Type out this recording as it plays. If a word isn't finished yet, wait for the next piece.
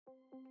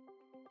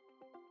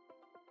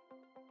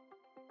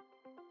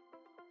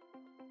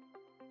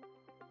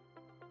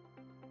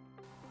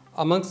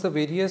Amongst the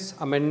various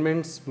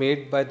amendments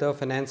made by the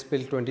Finance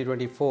Bill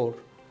 2024,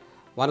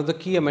 one of the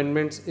key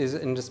amendments is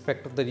in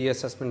respect of the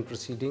reassessment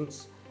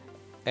proceedings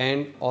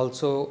and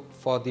also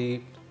for the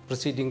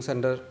proceedings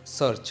under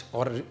search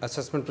or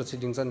assessment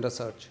proceedings under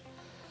search.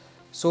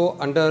 So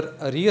under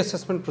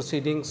reassessment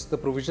proceedings, the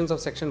provisions of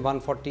section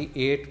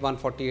 148,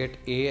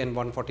 148A and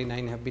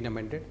 149 have been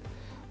amended,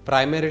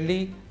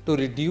 primarily to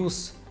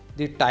reduce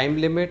the time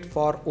limit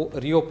for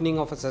reopening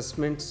of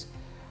assessments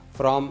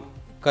from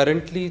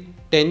currently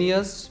 10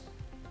 years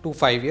to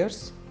 5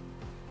 years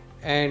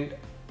and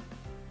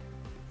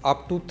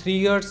up to 3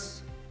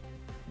 years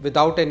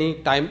without any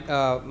time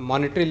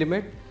monetary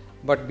limit,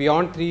 but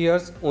beyond 3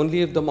 years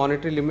only if the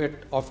monetary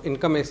limit of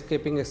income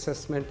escaping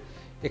assessment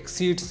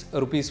exceeds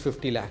rupees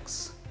 50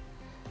 lakhs.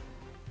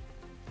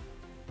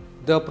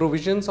 The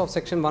provisions of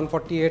section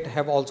 148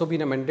 have also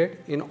been amended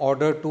in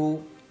order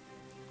to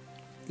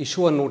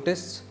issue a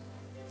notice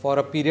for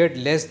a period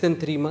less than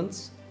 3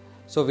 months.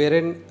 So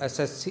wherein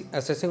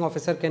assessing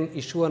officer can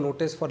issue a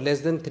notice for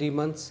less than 3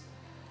 months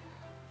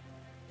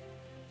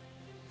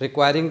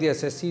requiring the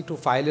assessee to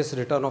file his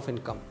return of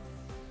income.